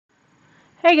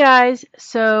Hey guys,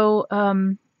 I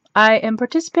am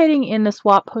participating in the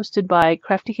swap hosted by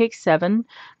CraftyCake7,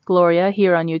 Gloria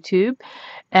here on YouTube,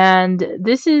 and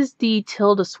this is the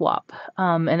Tilda swap.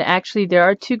 And actually, there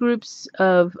are two groups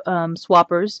of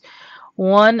swappers.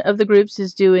 One of the groups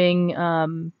is doing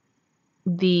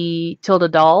the Tilda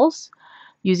dolls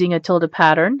using a Tilda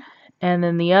pattern, and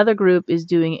then the other group is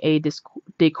doing a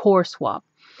decor swap.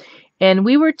 And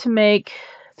we were to make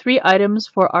 3 items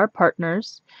for our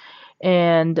partners.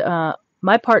 And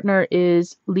my partner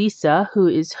is Lisa, who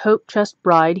is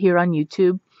HopeChestBride here on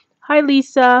YouTube. Hi,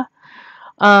 Lisa.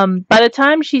 By the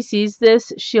time she sees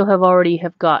this, she'll have already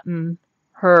have gotten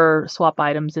her swap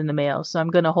items in the mail. So I'm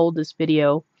going to hold this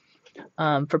video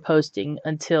for posting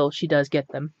until she does get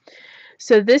them.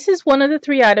 So this is one of the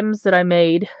 3 items that I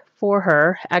made for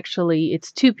her. Actually,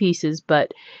 it's 2 pieces,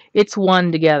 but it's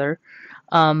one together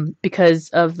because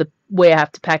of the way I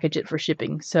have to package it for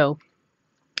shipping. So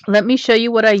let me show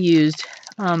you what I used.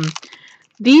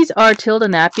 These are Tilda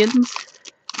napkins.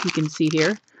 You can see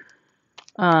here.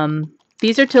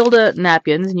 These are Tilda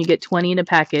napkins, and you get 20 in a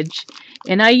package.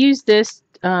 And I use this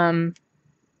to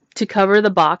cover the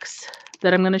box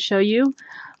that I'm going to show you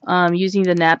using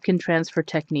the napkin transfer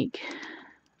technique.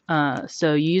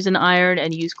 So you use an iron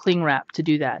and use cling wrap to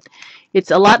do that.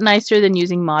 It's a lot nicer than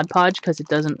using Mod Podge because it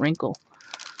doesn't wrinkle.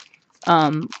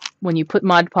 When you put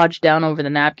Mod Podge down over the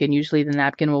napkin, usually the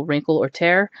napkin will wrinkle or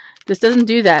tear. This doesn't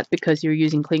do that because you're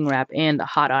using cling wrap and a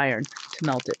hot iron to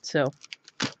melt it. So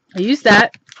I use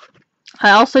that.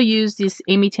 I also use these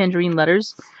Amy Tangerine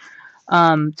letters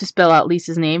to spell out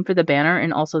Lisa's name for the banner,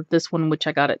 and also this one, which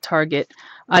I got at Target.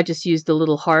 I just used the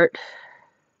little heart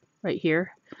right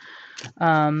here.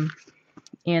 And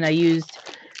I used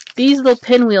these little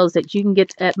pinwheels that you can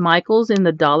get at Michael's in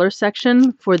the dollar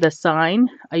section for the sign.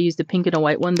 I used a pink and a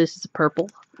white one. This is a purple.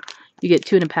 You get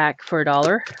 2 in a pack for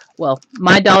 $1. Well,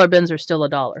 my dollar bins are still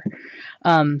 $1.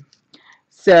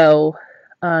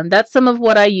 That's some of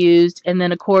what I used. And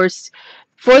then, of course,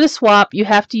 for the swap, you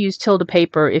have to use Tilda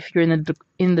paper if you're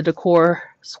in the decor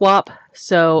swap.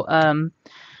 So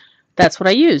that's what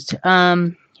I used.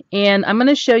 And I'm going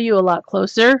to show you a lot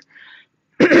closer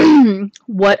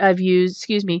what I've used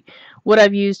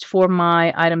for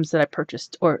my items that I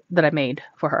purchased or that I made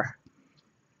for her.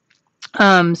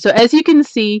 So as you can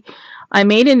see, I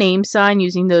made a name sign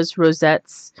using those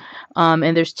rosettes,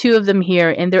 and there's 2 of them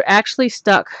here, and they're actually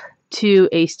stuck to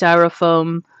a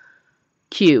styrofoam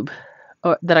cube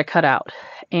that I cut out.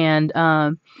 And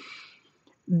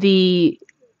the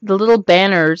little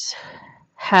banners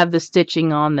have the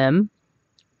stitching on them,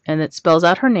 and it spells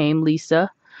out her name, Lisa.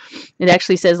 It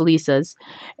actually says Lisa's.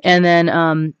 And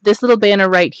then this little banner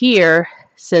right here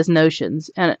says Notions.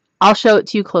 And I'll show it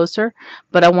to you closer,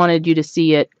 but I wanted you to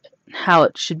see it, how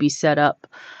it should be set up.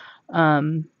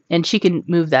 And she can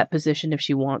move that position if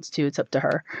she wants to. It's up to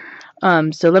her.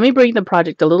 So let me bring the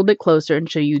project a little bit closer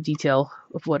and show you detail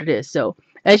of what it is. So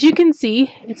as you can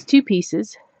see, it's 2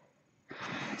 pieces.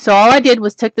 So all I did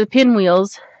was took the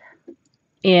pinwheels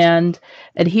and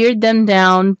adhered them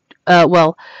down,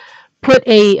 put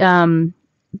a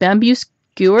bamboo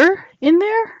skewer in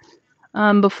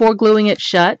there before gluing it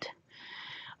shut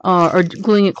or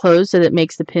gluing it closed so that it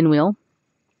makes the pinwheel.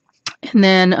 And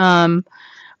then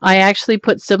I actually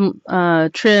put some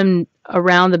trim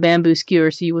around the bamboo skewer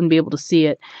so you wouldn't be able to see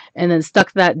it, and then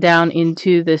stuck that down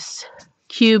into this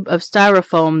cube of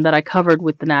styrofoam that I covered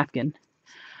with the napkin.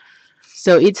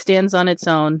 So it stands on its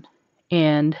own,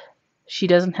 and she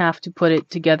doesn't have to put it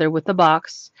together with the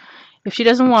box if she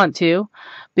doesn't want to,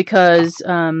 because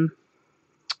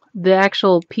the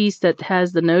actual piece that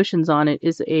has the Notions on it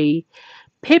is a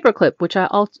paperclip,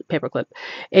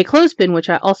 a clothespin, which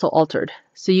I also altered.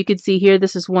 So you can see here,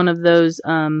 this is one of those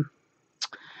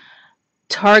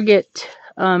Target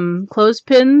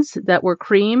clothespins that were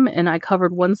cream, and I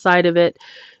covered one side of it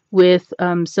with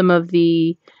some of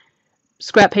the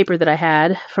scrap paper that I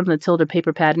had from the Tilda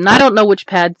paper pad. And I don't know which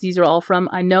pads these are all from.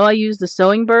 I know I used the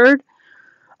Sewing Bird.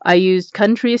 I used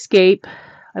Country Escape,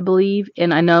 I believe,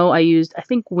 and I know I used, I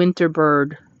think, Winter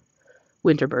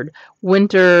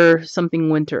something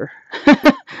winter.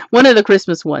 One of the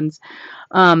Christmas ones.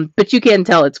 But you can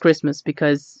tell it's Christmas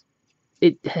because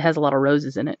it has a lot of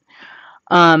roses in it.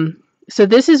 So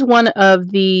this is one of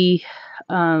the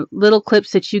little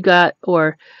clips that you got,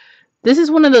 or this is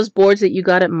one of those boards that you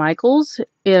got at Michael's.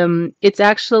 It's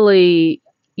actually,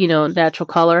 natural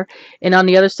color, and on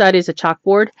the other side is a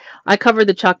chalkboard. I covered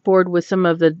the chalkboard with some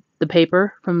of the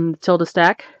paper from the Tilda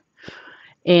stack,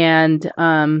 and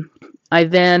I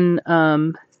then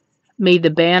made the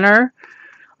banner.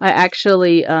 I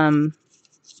actually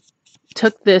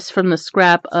took this from the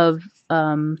scrap of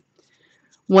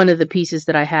one of the pieces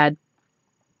that I had,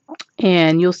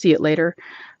 and you'll see it later.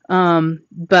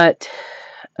 But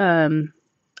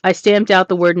I stamped out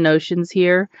the word Notions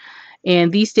here, and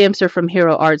these stamps are from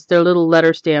Hero Arts. They're little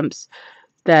letter stamps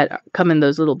that come in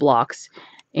those little blocks,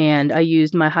 and I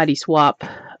used my Heidi Swap,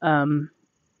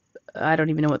 I don't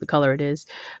even know what the color it is,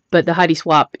 but the Heidi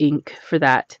Swap ink for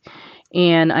that.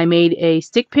 And I made a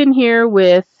stick pin here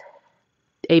with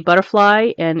a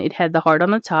butterfly, and it had the heart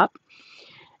on the top.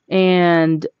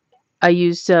 And I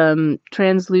used some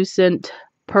translucent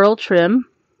pearl trim,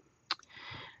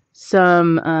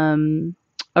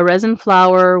 a resin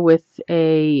flower with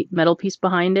a metal piece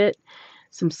behind it,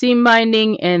 some seam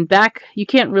binding, and back, you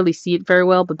can't really see it very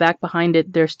well, but back behind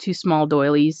it there's 2 small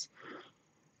doilies.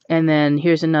 And then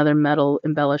here's another metal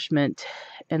embellishment,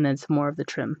 and then some more of the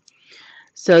trim.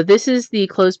 So this is the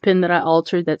clothespin that I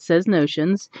altered that says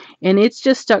Notions, and it's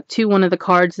just stuck to one of the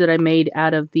cards that I made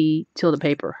out of the Tilda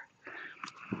paper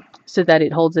so that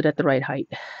it holds it at the right height.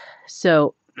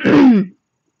 So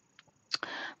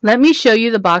let me show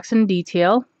you the box in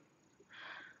detail.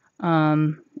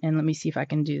 And let me see if I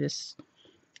can do this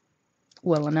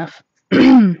well enough.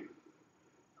 I'm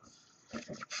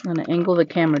going to angle the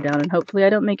camera down, and hopefully I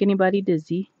don't make anybody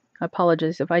dizzy. I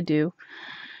apologize if I do.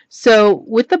 So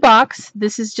with the box,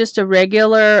 this is just a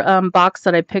regular box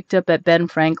that I picked up at Ben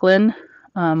Franklin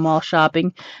while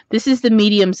shopping. This is the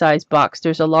medium-sized box.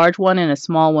 There's a large one and a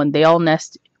small one. They all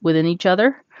nest within each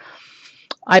other.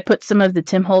 I put some of the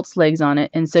Tim Holtz legs on it,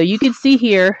 and so you can see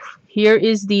here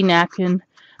is the napkin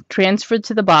transferred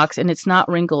to the box, and it's not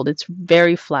wrinkled. It's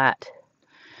very flat.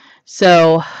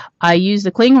 So I used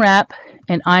the cling wrap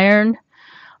and ironed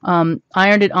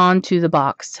it onto the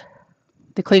box.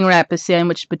 The cling wrap is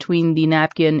sandwiched between the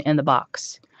napkin and the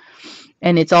box,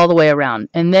 and it's all the way around.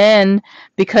 And then,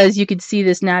 because you can see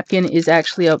this napkin is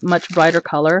actually a much brighter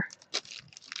color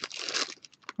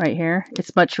right here,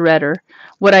 it's much redder,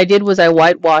 what I did was I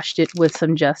whitewashed it with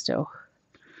some gesso.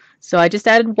 So I just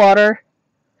added water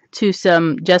to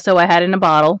some gesso I had in a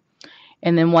bottle,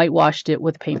 and then whitewashed it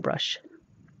with a paintbrush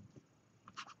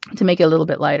to make it a little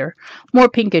bit lighter, more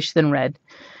pinkish than red.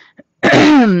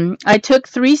 I took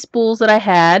 3 spools that I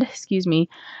had. Excuse me.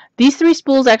 These 3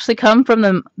 spools actually come from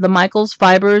the Michaels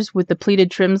fibers with the pleated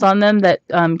trims on them that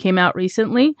came out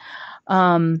recently.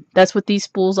 That's what these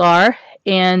spools are.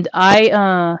 And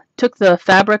I took the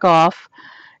fabric off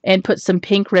and put some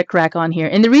pink rickrack on here.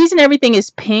 And the reason everything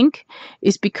is pink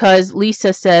is because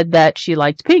Lisa said that she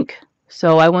liked pink.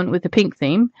 So I went with the pink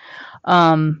theme.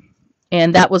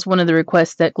 And that was one of the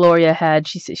requests that Gloria had.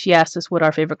 She asked us what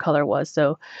our favorite color was.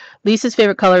 So Lisa's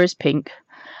favorite color is pink.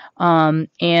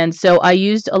 And so I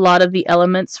used a lot of the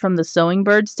elements from the Sewing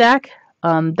Bird stack.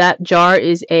 That jar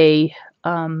is a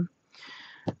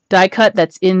die cut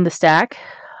that's in the stack.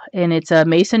 And it's a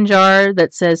mason jar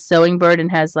that says Sewing Bird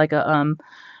and has like a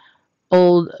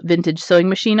old vintage sewing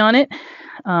machine on it.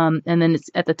 And then it's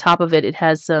at the top of it, it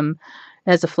has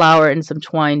a flower and some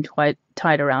twine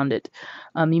tied around it.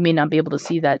 You may not be able to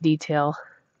see that detail.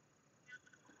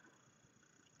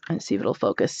 Let's see if it'll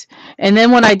focus. And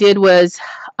then what I did was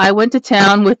I went to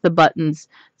town with the buttons.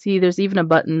 See, there's even a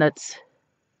button that's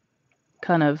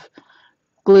kind of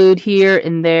glued here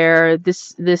and there.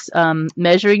 This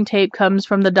measuring tape comes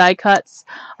from the die cuts.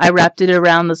 I wrapped it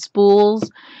around the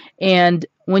spools, and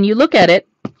when you look at it,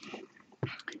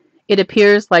 it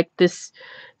appears like this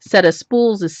set of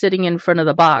spools is sitting in front of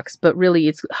the box, but really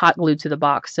it's hot glued to the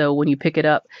box, so when you pick it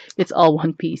up, it's all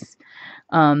one piece.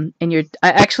 I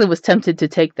actually was tempted to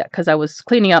take that because I was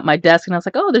cleaning out my desk and I was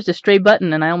like, oh, there's a stray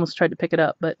button, and I almost tried to pick it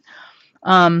up, but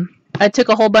I took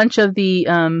a whole bunch of the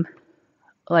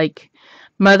like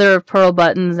mother of pearl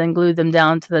buttons and glued them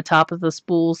down to the top of the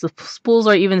spools. The spools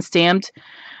are even stamped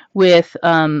with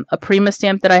a Prima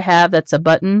stamp that I have that's a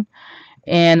button,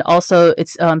 and also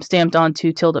it's stamped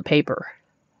onto Tilda paper.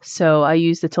 So I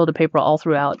use the Tilda paper all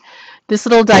throughout. This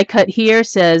little die cut here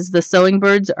says the Sewing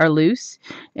Birds are loose,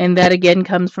 and that again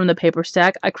comes from the paper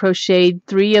stack. I crocheted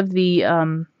 3 of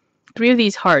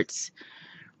these hearts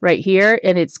right here,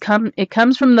 and it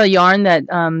comes from the yarn that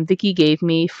Vicki gave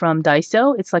me from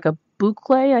Daiso. It's like a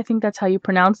boucle, I think that's how you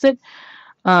pronounce it,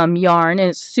 yarn, and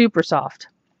it's super soft.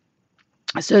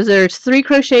 So there's 3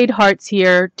 crocheted hearts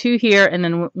here, 2 here, and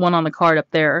then 1 on the card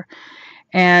up there,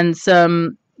 and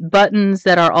some buttons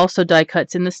that are also die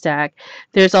cuts in the stack.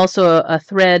 There's also a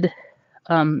thread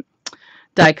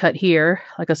die cut here,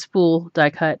 like a spool die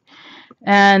cut,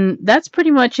 and that's pretty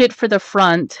much it for the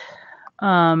front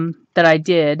that I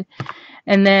did.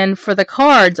 And then for the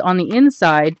cards on the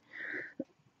inside,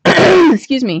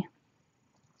 excuse me,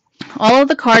 all of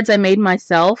the cards I made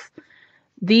myself.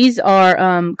 These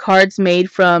are cards made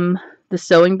from the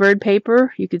sewing bird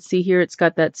paper. You can see here it's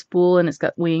got that spool and it's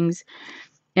got wings.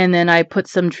 And then I put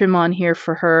some trim on here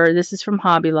for her. This is from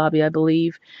Hobby Lobby, I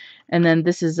believe. And then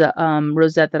this is a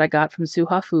rosette that I got from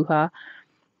Suha Fuha.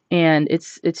 And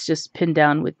it's just pinned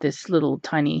down with this little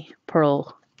tiny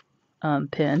pearl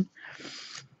pin.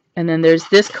 And then there's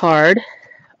this card.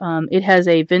 It has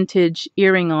a vintage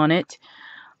earring on it.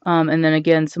 And then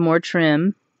again, some more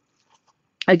trim.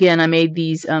 Again, I made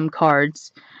these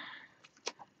cards.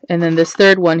 And then this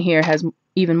third one here has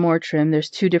even more trim. There's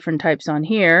two different types on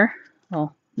here.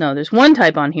 Well, no, there's one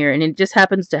type on here, and it just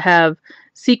happens to have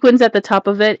sequins at the top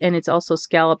of it, and it's also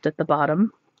scalloped at the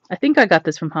bottom. I think I got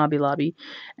this from Hobby Lobby.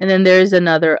 And then there's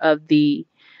another of the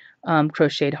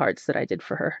crocheted hearts that I did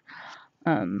for her.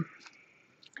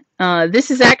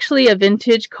 This is actually a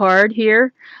vintage card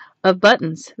here of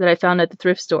buttons that I found at the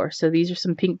thrift store. So these are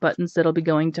some pink buttons that'll be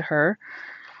going to her.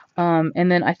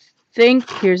 And then I think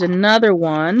here's another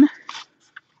one.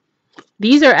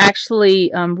 These are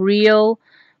actually real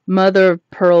mother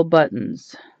of pearl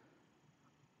buttons.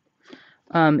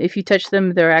 If you touch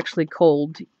them, they're actually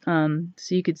cold.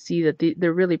 So you could see that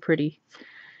they're really pretty.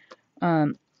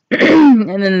 And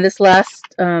then this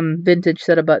last vintage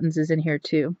set of buttons is in here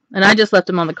too. And I just left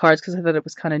them on the cards because I thought it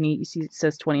was kind of neat. You see it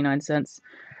says 29 cents.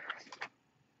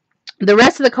 The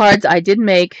rest of the cards, I did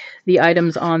make the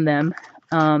items on them.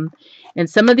 And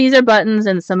some of these are buttons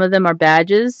and some of them are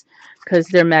badges because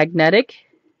they're magnetic.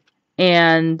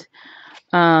 And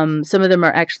some of them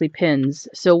are actually pins.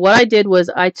 So what I did was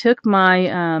I took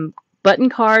my button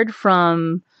card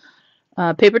from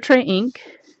Paper Tray Ink,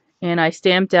 and I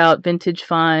stamped out vintage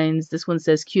finds. This one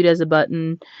says cute as a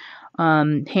button,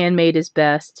 handmade is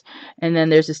best, and then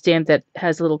there's a stamp that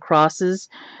has little crosses,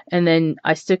 and then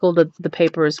I stickled the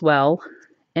paper as well.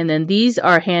 And then these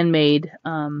are handmade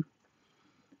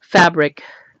fabric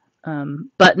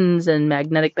buttons and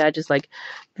magnetic badges. Like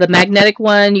the magnetic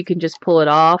one, you can just pull it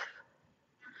off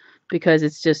because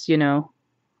it's just, you know,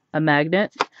 a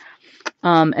magnet.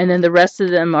 And then the rest of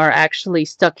them are actually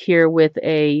stuck here with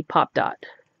a pop dot.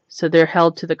 So they're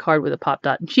held to the card with a pop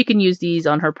dot. And she can use these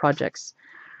on her projects.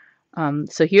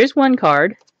 So here's one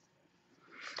card.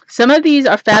 Some of these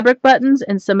are fabric buttons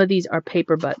and some of these are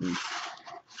paper buttons.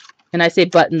 And I say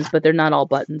buttons, but they're not all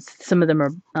buttons. Some of them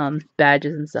are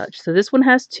badges and such. So this one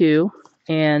has two,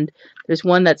 and there's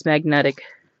one that's magnetic.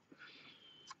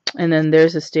 And then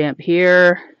there's a stamp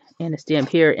here and a stamp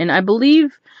here. And I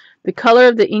believe the color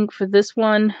of the ink for this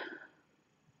one,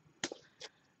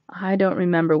 I don't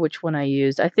remember which one I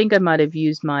used. I think I might have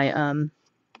used my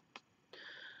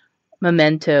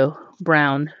Memento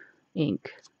brown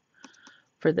ink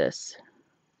for this.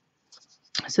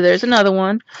 So there's another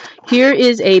one. Here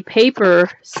is a paper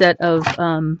set of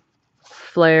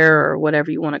flare or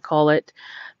whatever you want to call it.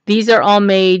 These are all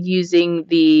made using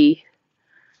the,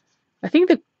 I think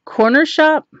the corner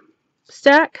shop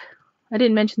stack. I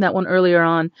didn't mention that one earlier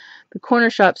on. The corner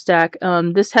shop stack.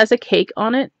 This has a cake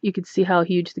on it. You can see how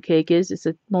huge the cake is. It's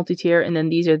a multi-tier, and then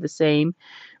these are the same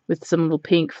with some little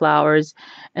pink flowers.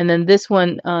 And then this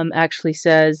one actually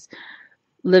says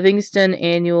Livingston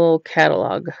Annual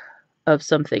Catalog of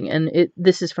something, and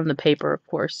this is from the paper, of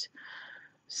course.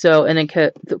 So, and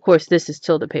then of course this is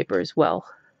Tilda paper as well,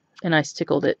 and I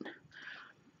stickled it.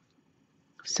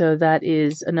 So that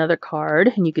is another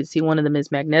card, and you can see one of them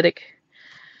is magnetic.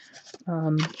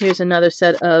 Here's another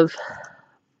set of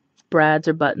brads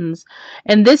or buttons,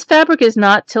 and this fabric is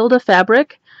not Tilda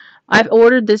fabric. I've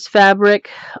ordered this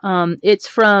fabric. It's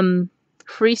from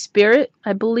Free Spirit,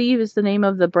 I believe is the name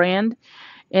of the brand,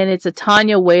 and it's a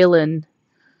Tanya Whalen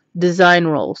design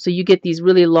roll. So you get these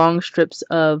really long strips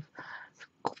of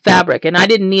fabric, and I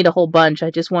didn't need a whole bunch.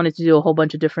 I just wanted to do a whole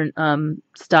bunch of different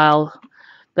style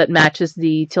that matches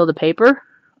the Tilda paper.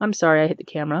 I'm sorry, I hit the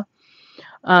camera.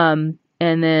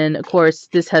 And then of course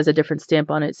this has a different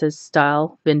stamp on it. It says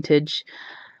style, vintage,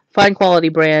 fine quality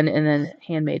brand, and then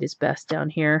handmade is best down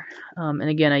here. And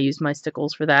again, I used my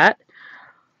stickles for that.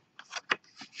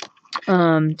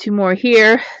 Two more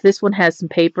here. This one has some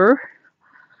paper.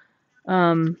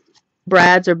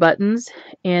 Brads or buttons,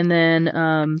 and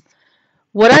then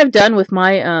what I've done with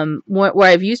my where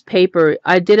I've used paper,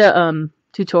 I did a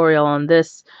tutorial on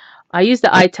this. I used the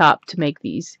iTop to make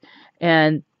these,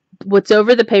 and what's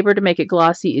over the paper to make it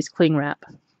glossy is cling wrap,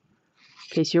 in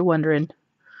case you're wondering.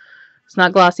 It's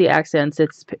not glossy accents,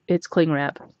 it's cling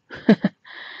wrap.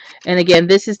 And again,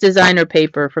 this is designer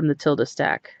paper from the Tilda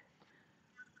stack.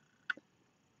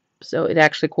 So it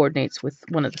actually coordinates with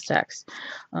one of the stacks.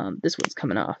 This one's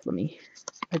coming off. Let me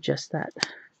adjust that.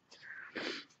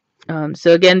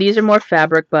 So again, these are more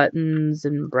fabric buttons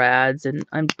and brads, and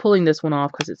I'm pulling this one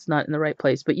off because it's not in the right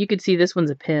place. But you can see this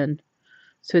one's a pin.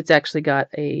 So it's actually got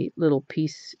a little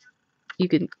piece. You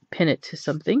can pin it to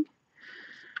something.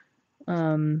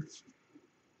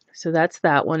 So that's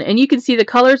that one. And you can see the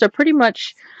colors are pretty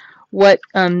much what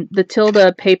the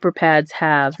Tilda paper pads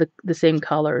have, the same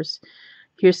colors.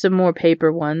 Here's some more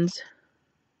paper ones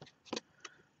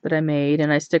that I made,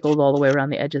 and I stickled all the way around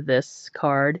the edge of this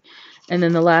card. And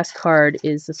then the last card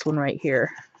is this one right here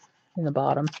in the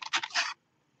bottom.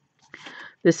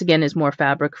 This again is more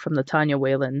fabric from the Tanya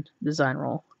Whalen design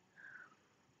roll.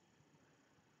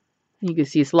 You can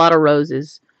see it's a lot of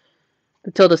roses.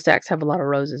 The Tilda stacks have a lot of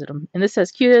roses in them. And this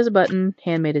says, cute as a button,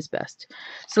 handmade is best.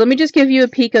 So let me just give you a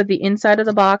peek of the inside of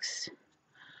the box.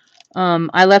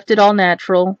 I left it all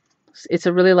natural. It's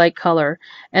a really light color.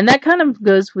 And that kind of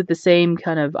goes with the same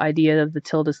kind of idea of the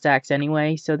Tilda stacks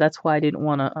anyway. So that's why I didn't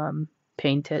want to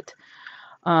paint it.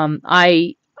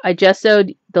 I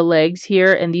gessoed the legs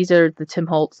here, and these are the Tim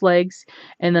Holtz legs.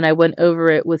 And then I went over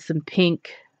it with some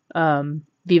pink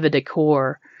Viva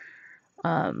Decor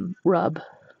rub.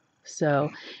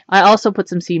 So I also put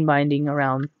some seam binding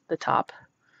around the top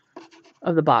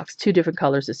of the box. 2 different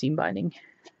colors of seam binding.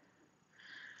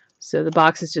 So the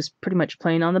box is just pretty much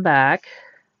plain on the back.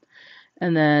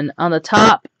 And then on the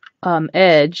top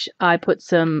edge, I put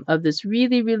some of this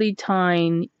really, really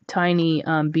tiny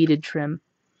beaded trim.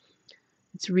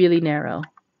 It's really narrow.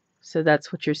 So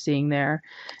that's what you're seeing there.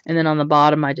 And then on the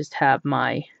bottom, I just have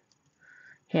my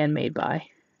handmade by.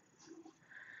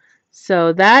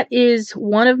 So that is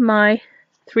one of my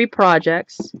 3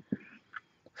 projects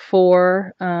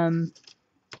for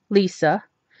Lisa.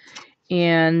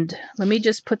 And let me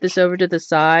just put this over to the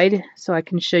side so I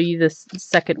can show you this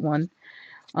second one.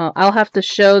 I'll have to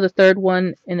show the third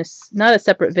one in not a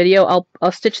separate video.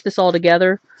 I'll stitch this all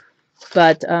together,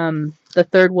 but the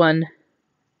third one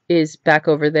is back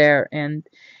over there, and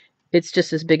it's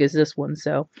just as big as this one,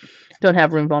 so don't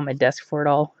have room on my desk for it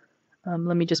all.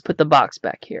 Let me just put the box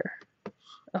back here.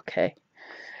 Okay.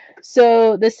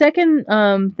 So the second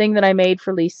thing that I made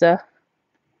for Lisa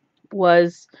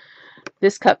was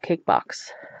this cupcake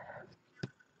box.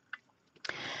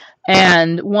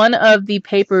 And one of the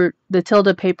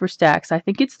Tilda paper stacks, I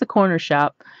think it's the corner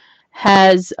shop,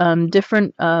 has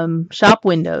different shop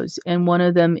windows, and one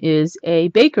of them is a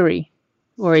bakery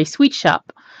or a sweet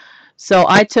shop. So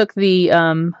I took the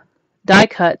die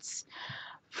cuts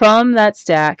from that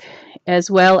stack,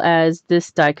 as well as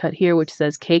this die cut here, which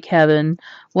says Cake Heaven,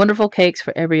 wonderful cakes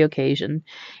for every occasion.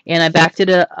 And I backed it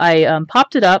up, I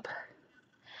popped it up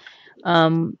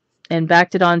and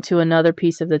backed it onto another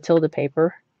piece of the Tilda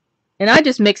paper. And I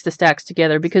just mixed the stacks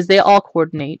together because they all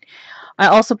coordinate. I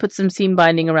also put some seam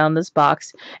binding around this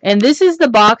box. And this is the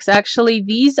box, actually.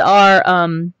 These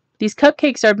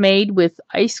cupcakes are made with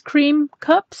ice cream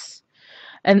cups.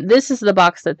 And this is the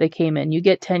box that they came in. You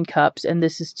get 10 cups, and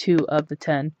this is 2 of the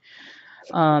 10.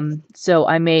 So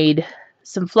I made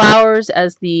some flowers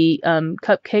as the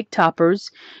cupcake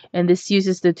toppers, and this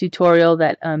uses the tutorial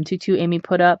that Tutu Amy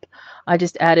put up. I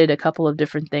just added a couple of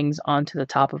different things onto the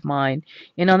top of mine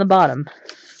and on the bottom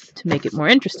to make it more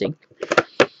interesting.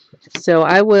 So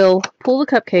I will pull the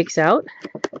cupcakes out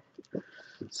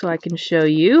so I can show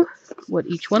you what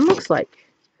each one looks like.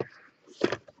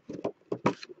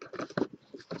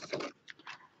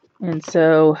 And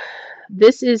so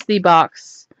this is the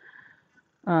box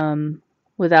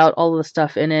without all the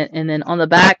stuff in it. And then on the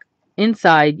back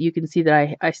inside, you can see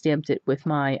that I stamped it with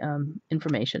my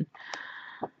information.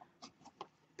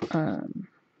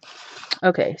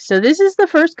 Okay, so this is the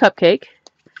first cupcake.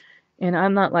 And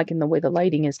I'm not liking the way the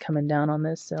lighting is coming down on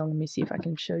this. So let me see if I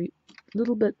can show you a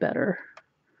little bit better.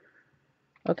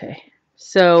 Okay,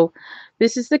 so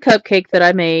this is the cupcake that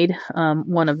I made,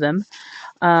 one of them.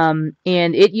 And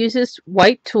it uses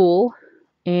white tulle,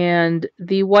 and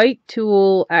the white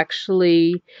tulle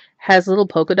actually has little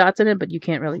polka dots in it, but you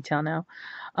can't really tell now.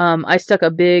 I stuck a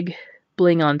big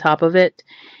bling on top of it,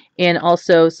 and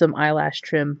also some eyelash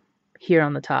trim here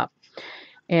on the top.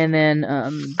 And then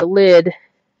the lid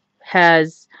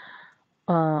has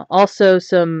also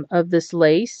some of this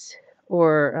lace,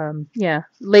 or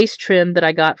lace trim that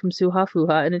I got from Suha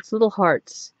Fuha, and it's little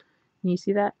hearts. Can you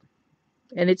see that?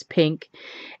 And it's pink.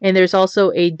 And there's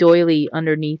also a doily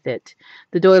underneath it.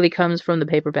 The doily comes from the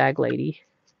paper bag lady.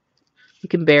 You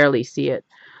can barely see it.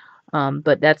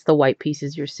 But that's the white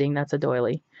pieces you're seeing. That's a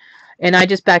doily. And I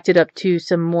just backed it up to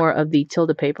some more of the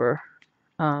Tilda paper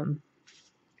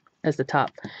as the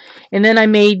top. And then I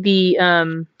made the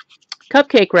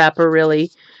cupcake wrapper,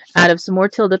 really, out of some more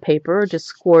Tilda paper. Just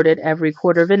scored it every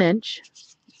 1/4 of an inch.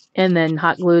 And then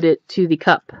hot glued it to the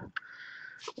cup.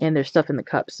 And there's stuff in the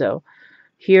cup. So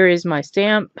here is my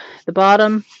stamp, the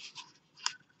bottom,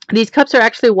 These cups are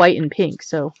actually white and pink,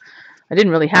 so I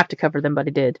didn't really have to cover them, but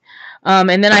I did.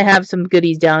 And then I have some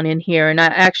goodies down in here, and I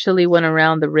actually went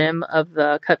around the rim of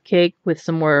the cupcake with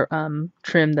some more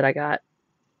trim that I got.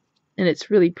 And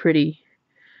it's really pretty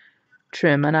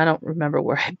trim, and I don't remember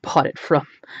where I bought it from.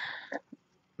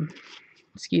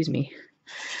 Excuse me.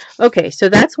 Okay, so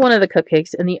that's one of the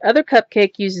cupcakes, and the other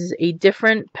cupcake uses a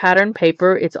different pattern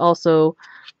paper. It's also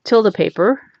Tilda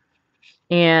paper,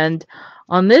 and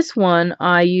on this one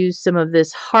I use some of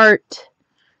this heart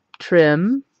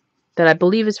trim that I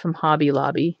believe is from Hobby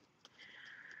Lobby.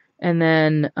 And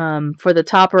then for the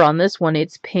topper on this one,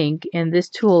 it's pink, and this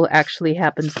tool actually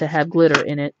happens to have glitter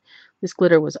in it. This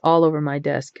glitter was all over my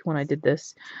desk when I did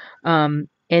this. And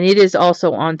it is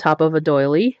also on top of a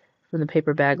doily from the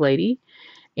Paper Bag Lady.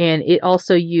 And it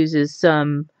also uses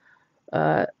some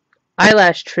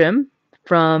eyelash trim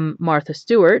from Martha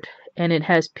Stewart, and it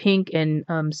has pink and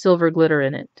silver glitter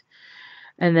in it.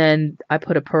 And then I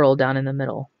put a pearl down in the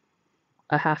middle,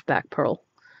 a half-back pearl.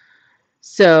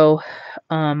 So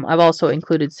I've also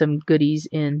included some goodies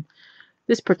in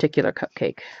this particular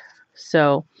cupcake.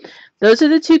 So those are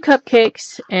the two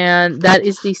cupcakes, and that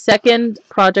is the second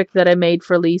project that I made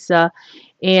for Lisa,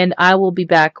 and I will be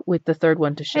back with the third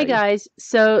one to show you. Hey guys,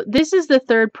 so this is the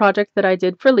third project that I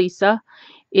did for Lisa.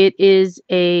 It is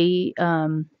a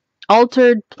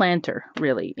altered planter,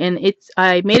 really, and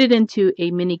I made it into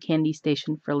a mini candy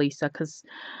station for Lisa because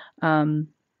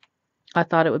I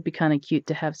thought it would be kind of cute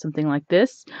to have something like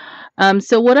this.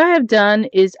 So what I have done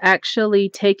is actually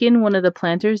taken one of the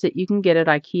planters that you can get at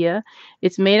IKEA.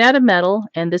 It's made out of metal,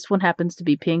 and this one happens to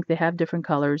be pink. They have different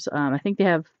colors. I think they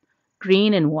have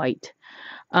green and white.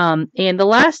 And the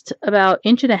last about 1.5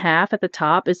 inches at the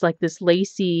top is like this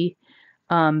lacy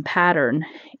pattern,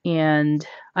 and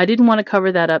I didn't want to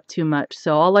cover that up too much.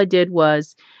 So all I did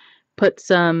was put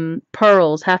some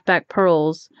pearls, half-back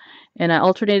pearls, and I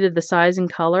alternated the size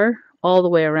and color all the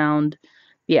way around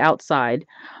the outside.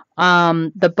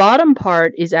 The bottom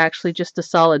part is actually just a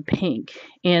solid pink.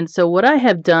 And so what I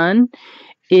have done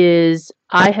is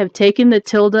I have taken the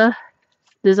Tilda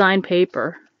design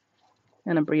paper,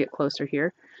 and I'll bring it closer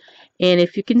here. And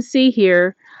if you can see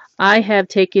here, I have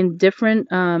taken different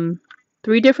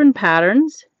 3 different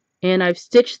patterns, and I've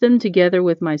stitched them together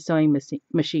with my sewing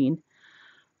machine.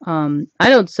 I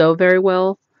don't sew very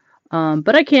well,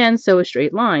 but I can sew a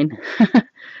straight line.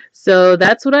 So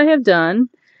that's what I have done.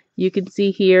 You can see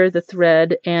here the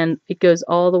thread, and it goes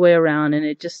all the way around, and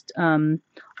it just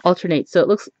alternates. So it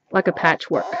looks like a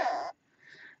patchwork.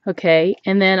 Okay,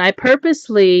 and then I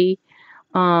purposely,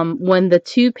 when the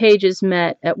 2 pages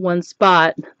met at one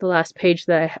spot, the last page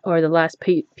that the last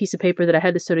piece of paper that I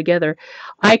had to sew together,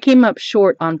 I came up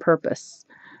short on purpose.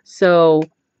 So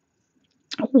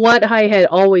what I had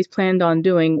always planned on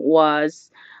doing was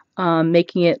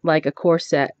making it like a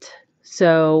corset.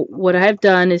 So what I've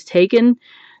done is taken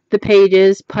the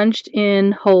pages, punched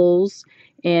in holes,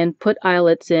 and put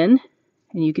eyelets in,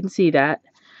 and you can see that.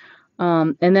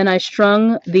 And then I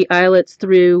strung the eyelets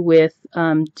through with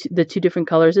the 2 different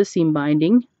colors of seam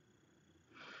binding,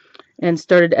 and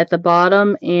started at the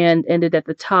bottom and ended at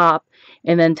the top,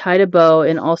 and then tied a bow,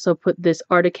 and also put this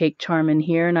Arctic cake charm in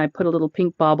here, and I put a little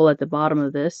pink bauble at the bottom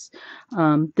of this.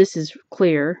 This is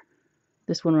clear,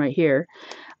 this one right here.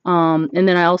 And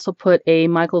then I also put a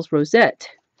Michael's rosette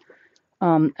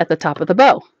at the top of the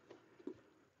bow.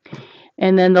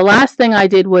 And then the last thing I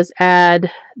did was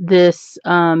add this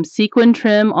sequin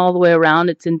trim all the way around.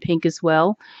 It's in pink as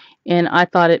well, and I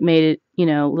thought it made it, you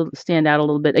know, stand out a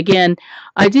little bit. Again,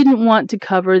 I didn't want to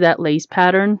cover that lace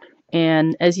pattern,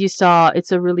 and as you saw,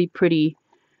 it's a really pretty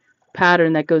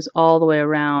pattern that goes all the way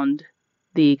around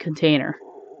the container.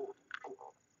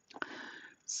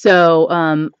 So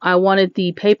I wanted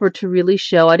the paper to really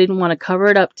show. I didn't want to cover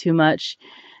it up too much,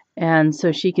 and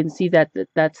so she can see that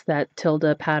that's that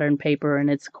Tilda pattern paper, and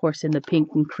it's of course in the pink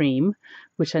and cream,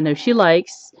 which I know she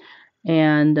likes,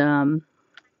 and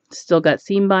still got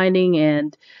seam binding,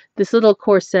 and this little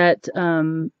corset,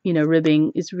 you know,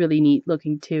 ribbing is really neat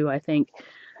looking too, I think,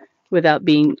 without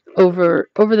being over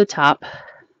the top.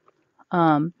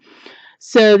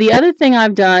 So the other thing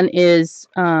I've done is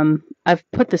I've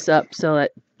put this up so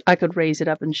that I could raise it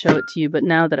up and show it to you, but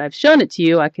now that I've shown it to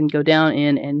you, I can go down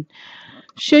in and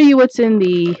show you what's in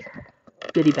the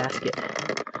goodie basket.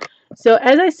 So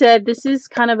as I said, this is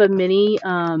kind of a mini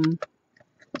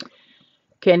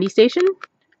candy station.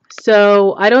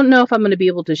 So I don't know if I'm going to be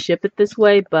able to ship it this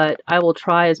way, but I will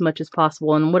try as much as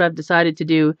possible. And what I've decided to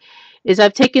do is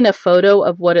I've taken a photo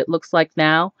of what it looks like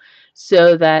now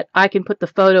so that I can put the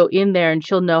photo in there and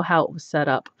she'll know how it was set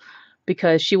up,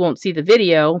 because she won't see the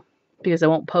video because I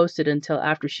won't post it until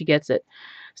after she gets it.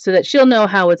 so that she'll know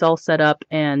how it's all set up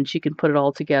and she can put it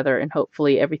all together and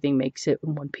hopefully everything makes it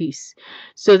in one piece.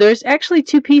 So there's actually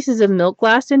two pieces of milk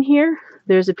glass in here.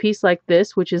 There's a piece like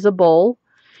this, which is a bowl,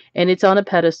 and it's on a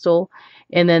pedestal.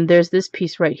 And then there's this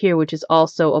piece right here, which is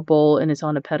also a bowl and it's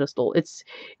on a pedestal. It's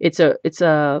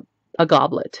a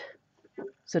goblet,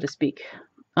 so to speak.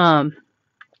 And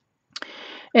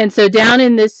so down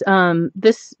in this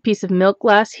piece of milk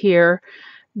glass here,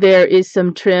 there is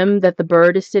some trim that the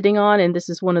bird is sitting on, and this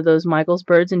is one of those Michael's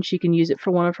birds, and she can use it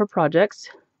for one of her projects.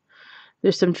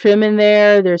 There's some trim in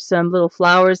there. There's some little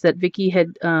flowers that Vicky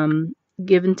had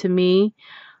given to me.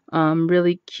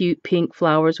 Really cute pink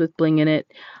flowers with bling in it.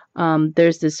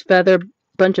 There's this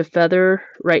bunch of feather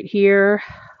right here.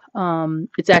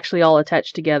 It's actually all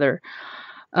attached together.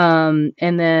 And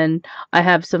then I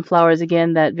have some flowers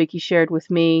again that Vicky shared with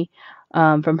me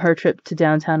from her trip to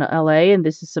downtown LA, and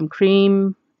this is some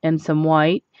cream and some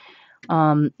white.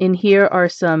 In here are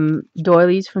some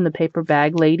doilies from the Paper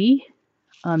Bag Lady,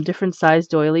 different size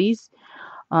doilies.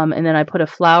 And then I put a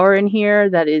flower in here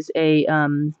that is a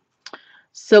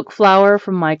silk flower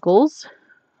from Michael's.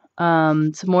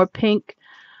 Some more pink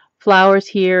flowers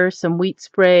here, some wheat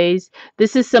sprays.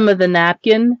 This is some of the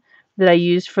napkin that I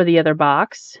used for the other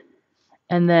box.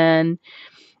 And then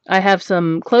I have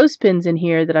some clothespins in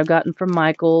here that I've gotten from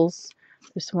Michael's.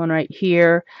 This one right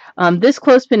here. This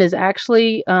clothespin is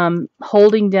actually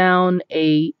holding down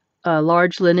a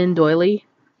large linen doily.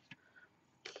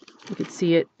 You can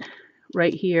see it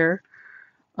right here.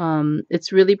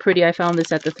 It's really pretty. I found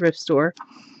this at the thrift store,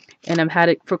 and I've had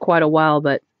it for quite a while,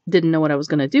 but didn't know what I was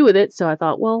going to do with it, so I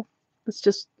thought, well, let's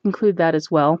just include that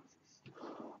as well.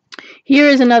 Here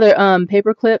is another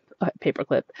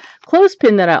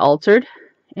clothespin that I altered,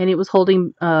 and it was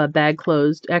holding bag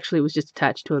closed. Actually, it was just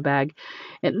attached to a bag.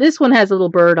 And this one has a little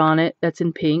bird on it that's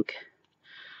in pink.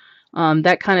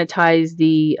 That kind of ties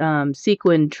the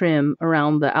sequin trim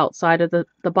around the outside of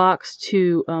the box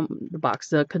to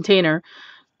the container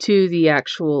to the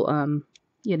actual,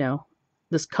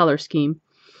 this color scheme.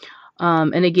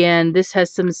 And again, this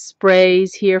has some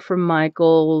sprays here from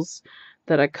Michael's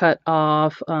that I cut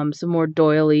off, some more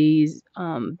doilies,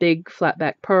 big flat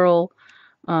back pearl,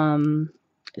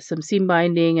 some seam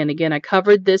binding, and again I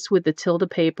covered this with the Tilda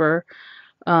paper.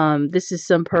 This is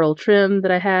some pearl trim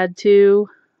that I had too.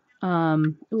 I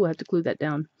have to glue that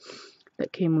down.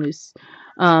 That came loose.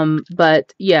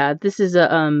 But yeah, this is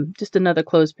just another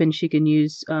clothespin she can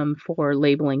use for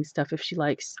labeling stuff if she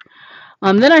likes.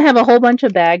 Then I have a whole bunch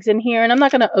of bags in here, and I'm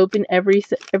not going to open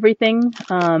everything.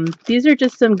 These are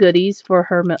just some goodies for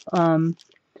her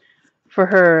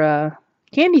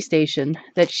candy station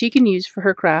that she can use for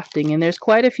her crafting. And there's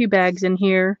quite a few bags in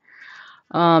here.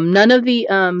 None of the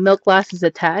milk glass is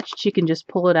attached. She can just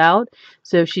pull it out.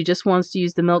 So if she just wants to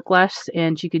use the milk glass,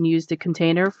 and she can use the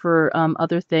container for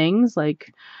other things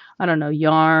like, I don't know,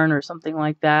 yarn or something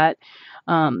like that.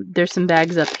 There's some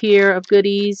bags up here of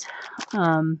goodies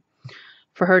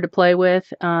for her to play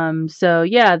with. So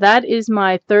yeah, that is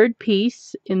my third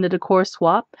piece in the decor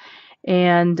swap.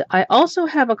 And I also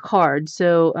have a card.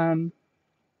 So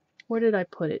where did I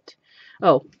put it?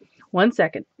 Oh, 1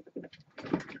 second.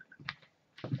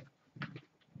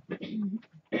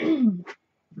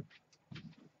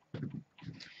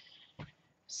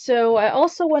 So I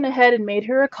also went ahead and made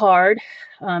her a card.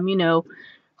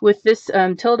 With this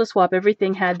Tilda swap,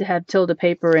 everything had to have Tilda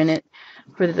paper in it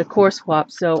for the decor swap.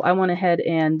 So I went ahead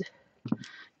and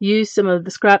used some of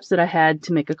the scraps that I had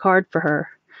to make a card for her.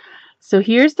 So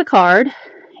here's the card,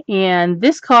 and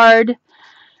this card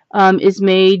is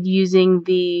made using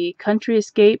the Country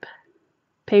Escape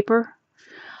paper.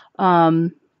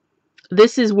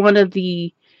 This is one of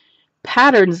the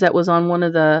patterns that was on one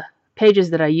of the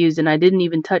pages that I used, and I didn't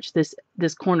even touch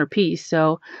this corner piece,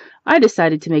 so I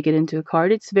decided to make it into a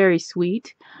card. It's very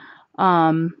sweet.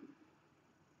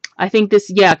 I think this,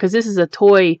 yeah, because this is a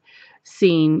toy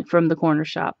scene from the corner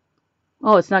shop.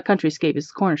 Oh, it's not Country Escape, it's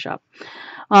the corner shop.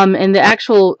 And the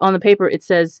actual, on the paper, it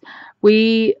says,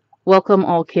 "We welcome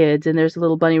all kids," and there's a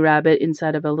little bunny rabbit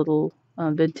inside of a little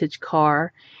vintage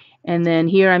car. And then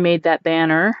here I made that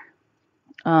banner.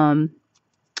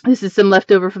 This is some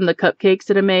leftover from the cupcakes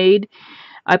that I made.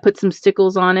 I put some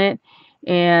stickles on it,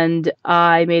 and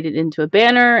I made it into a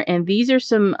banner. And these are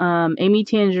some Amy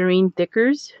Tangerine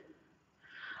thickers.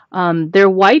 They're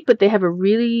white, but they have a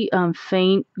really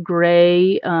faint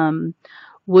gray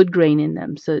wood grain in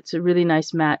them. So it's a really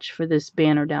nice match for this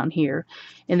banner down here.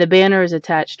 And the banner is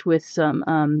attached with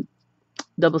some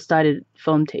double-sided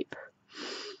foam tape.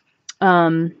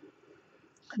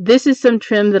 This is some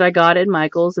trim that I got at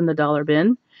Michael's in the dollar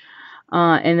bin.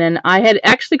 And then I had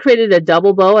actually created a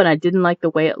double bow, and I didn't like the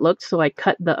way it looked, so I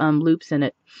cut the loops in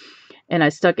it. And I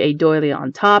stuck a doily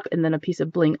on top, and then a piece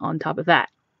of bling on top of that.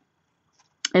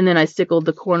 And then I stickled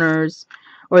the corners,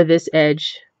 or this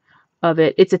edge of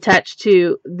it. It's attached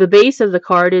to the base of the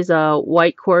card is a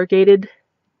white corrugated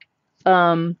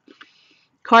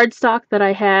cardstock that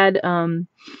I had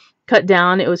cut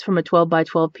down. It was from a 12 by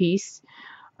 12 piece.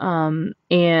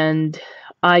 And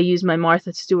I used my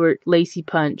Martha Stewart lacy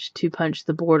punch to punch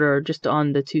the border just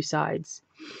on the two sides.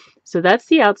 So that's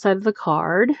the outside of the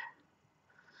card.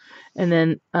 And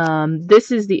then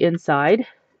this is the inside.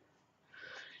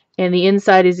 And the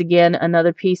inside is, again,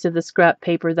 another piece of the scrap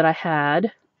paper that I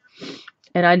had.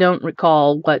 And I don't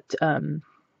recall what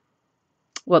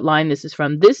line this is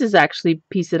from. This is actually a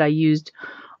piece that I used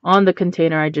on the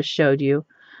container I just showed you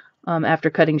after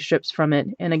cutting strips from it.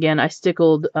 And again, I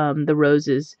stickled the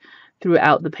roses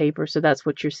throughout the paper. So that's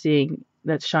what you're seeing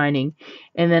that's shining.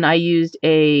 And then I used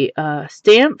a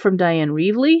stamp from Diane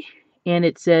Reevely. And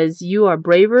it says, "You are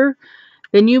braver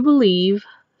than you believe,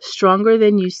 stronger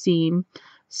than you seem,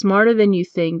 smarter than you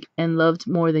think, and loved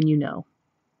more than you know."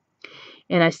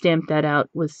 And I stamped that out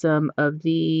with some of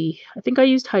the, I think I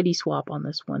used Heidi Swap on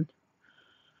this one.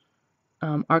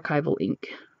 Archival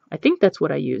ink. I think that's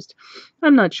what I used.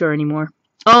 I'm not sure anymore.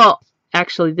 Oh,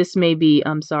 actually, this may be,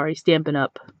 I'm sorry, Stampin'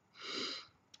 Up.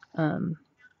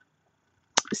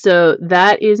 So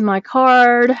that is my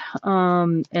card.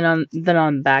 And then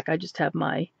on the back, I just have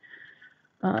my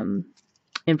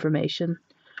information.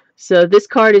 So this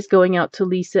card is going out to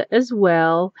Lisa as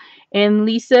well. And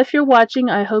Lisa, if you're watching,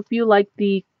 I hope you like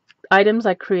the items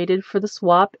I created for the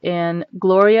swap. And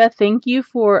Gloria, thank you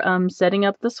for setting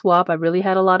up the swap. I really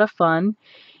had a lot of fun.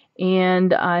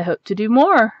 And I hope to do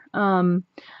more.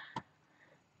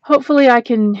 Hopefully I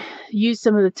can use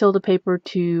some of the Tilda paper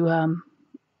to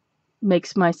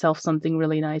make myself something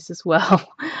really nice as well.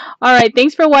 All right,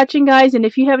 thanks for watching, guys. And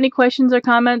if you have any questions or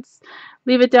comments,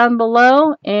 leave it down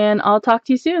below, and I'll talk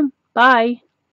to you soon. Bye.